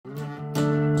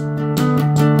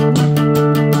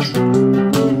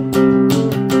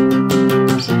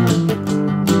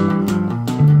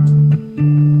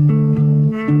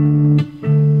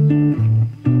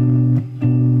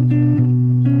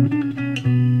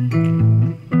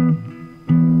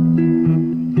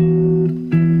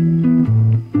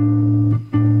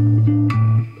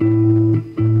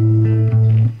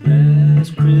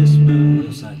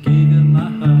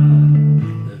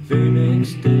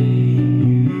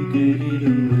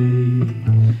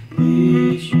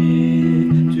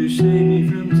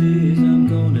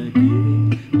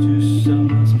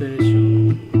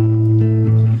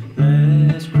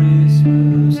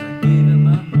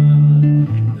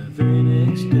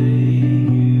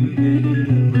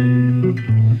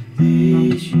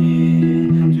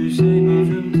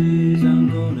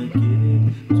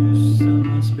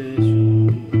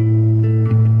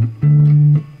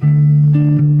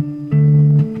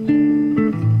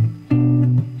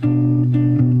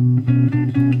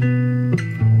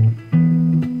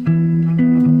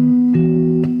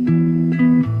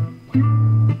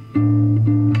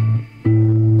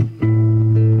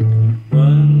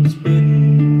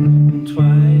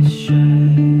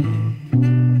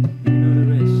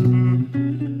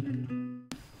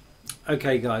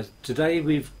Okay guys, today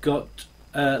we've got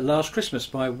Last Christmas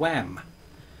by Wham.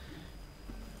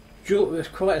 It's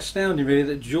quite astounding really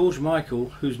that George Michael,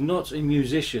 who's not a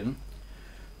musician,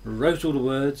 wrote all the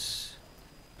words,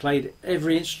 played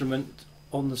every instrument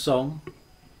on the song,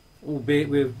 albeit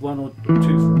with one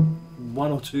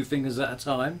or two fingers at a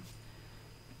time,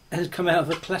 and has come out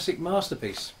with a classic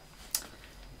masterpiece.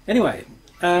 Anyway,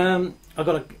 I've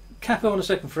got a capo on the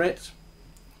 2nd fret,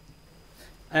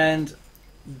 and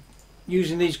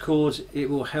using these chords it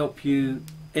will help you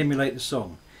emulate the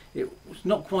song. It was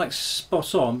not quite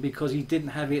spot on because he didn't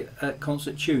have it at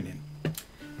concert tuning, but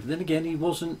then again he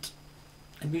wasn't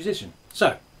a musician.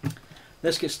 So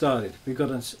let's get started. We've got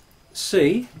a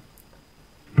C.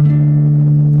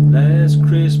 Last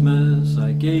Christmas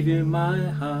I gave you my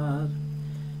heart.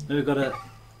 Then we've got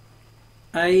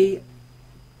A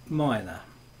minor.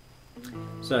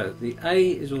 So the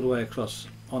A is all the way across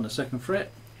on the 2nd fret,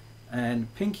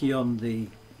 and pinky on the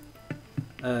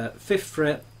 5th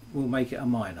fret will make it a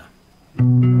minor.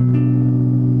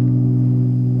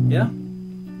 Yeah?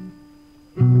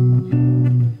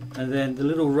 And then the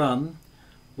little run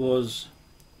was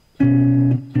so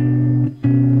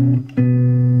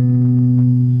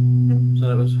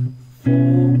that was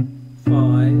 4, 5,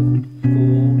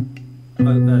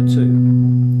 4,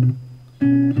 2.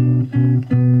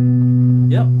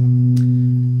 Yep.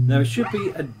 Now it should be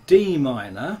a D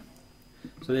minor.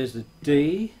 So there's the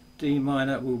D. D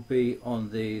minor will be on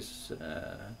these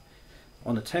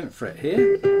on the 10th fret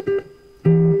here.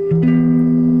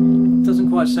 Doesn't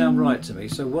quite sound right to me.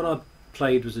 So what I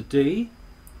played was a D,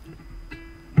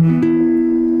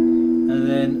 and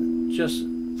then just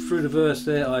through the verse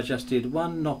there, I just did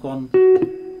one knock on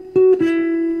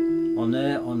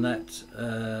there on that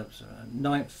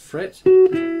 9th fret,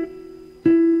 and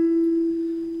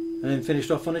then finished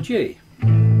off on a G.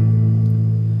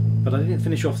 But I didn't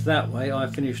finish off that way. I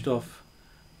finished off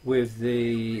with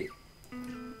the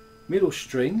middle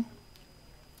string,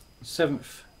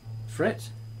 7th fret,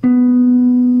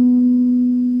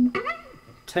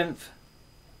 10th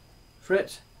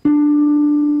fret,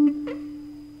 and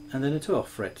then a 12th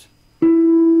fret.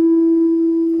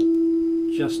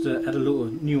 Just to add a little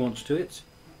nuance to it.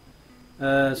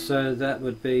 So that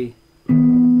would be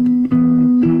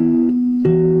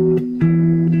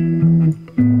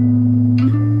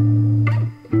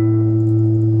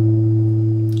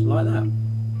like that.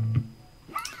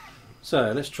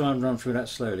 So let's try and run through that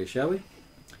slowly, shall we?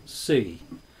 C.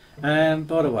 And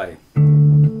by the way,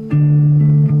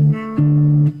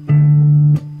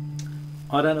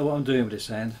 I don't know what I'm doing with this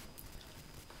hand.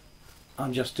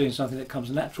 I'm just doing something that comes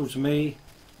natural to me,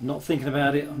 not thinking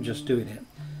about it, I'm just doing it.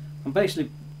 I'm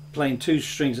basically playing 2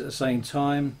 strings at the same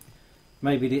time,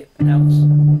 maybe the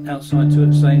outside 2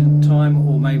 at the same time,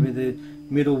 or maybe the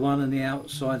middle one and the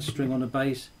outside string on the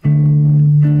bass.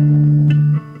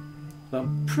 But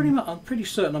I'm pretty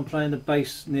certain I'm playing the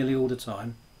bass nearly all the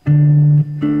time.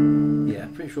 Yeah,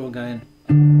 pretty sure I'm going.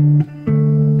 And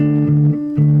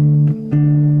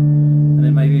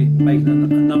then maybe making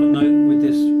another note with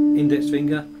this index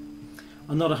finger.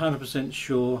 I'm not 100%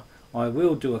 sure. I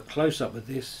will do a close-up of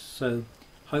this, so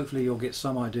hopefully you'll get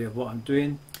some idea of what I'm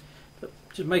doing. But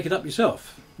just make it up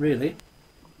yourself, really.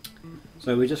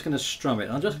 So we're just going to strum it.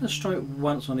 I'm just going to strum it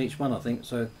once on each one, I think.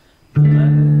 So,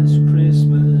 last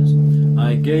Christmas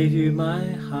I gave you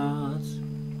my heart.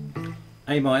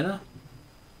 A minor.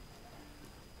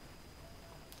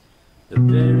 The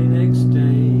very next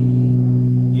day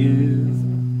you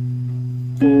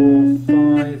 4,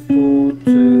 5, 4,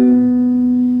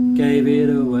 2 gave it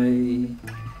away.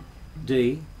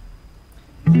 D.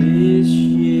 This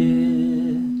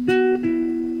year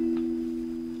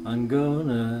I'm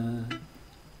gonna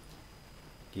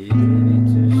give it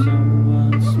to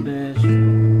someone special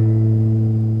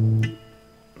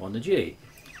on the G.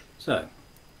 So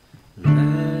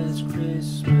last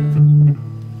Christmas,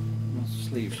 my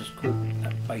sleeves just caught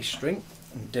that bass string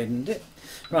and deadened it.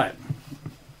 Right.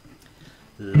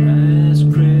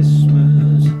 Last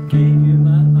Christmas gave you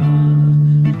my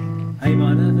heart. A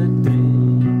minor the day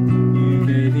you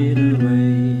gave it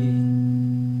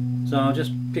away. So I'm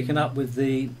just picking up with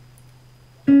the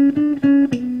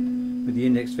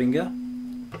index finger.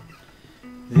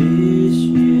 This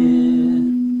year,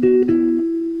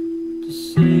 to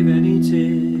save any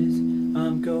tears,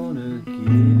 I'm gonna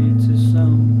give it to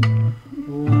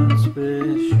someone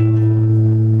special.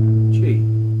 G.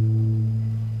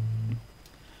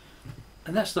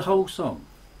 And that's the whole song.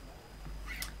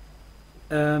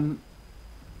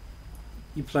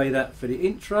 You play that for the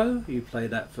intro, you play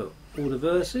that for all the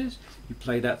verses, you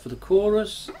play that for the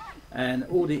chorus, and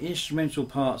all the instrumental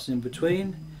parts in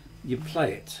between, you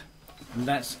play it. And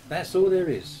that's all there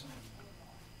is.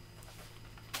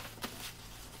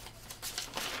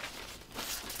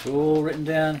 It's all written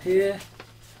down here.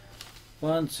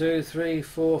 1, 2, 3,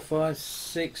 4, 5,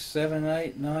 6, 7,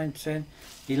 8, 9, 10,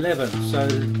 11. So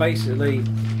basically,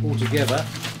 altogether,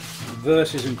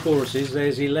 verses and choruses,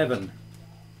 there's 11.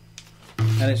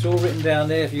 And it's all written down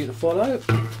there for you to follow.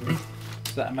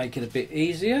 So that'll make it a bit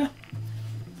easier.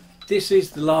 This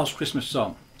is the last Christmas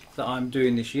song that I'm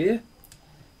doing this year.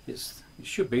 It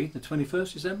should be the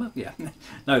 21st December. Yeah.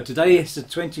 No, today is the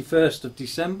 21st of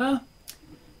December.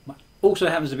 Also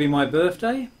happens to be my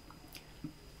birthday.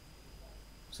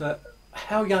 So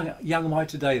how young am I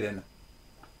today then?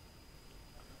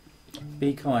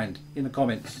 Be kind in the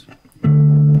comments.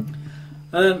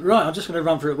 Right, I'm just going to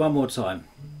run through it one more time.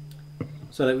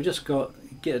 So that we just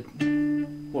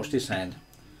watch this hand.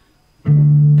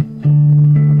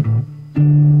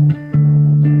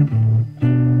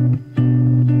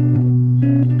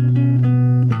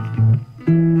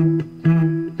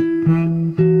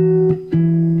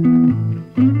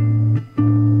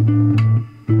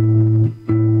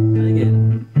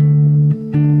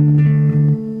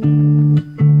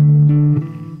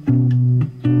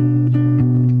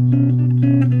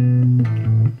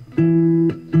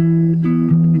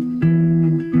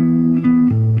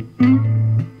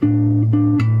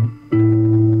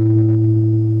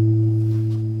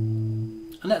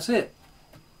 That's it.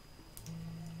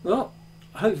 Well,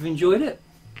 I hope you've enjoyed it.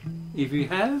 If you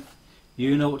have,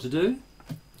 you know what to do.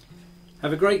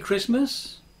 Have a great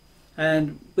Christmas,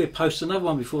 and we'll post another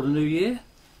one before the new year,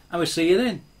 and we'll see you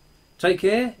then. Take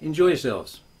care, enjoy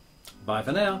yourselves. Bye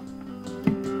for now.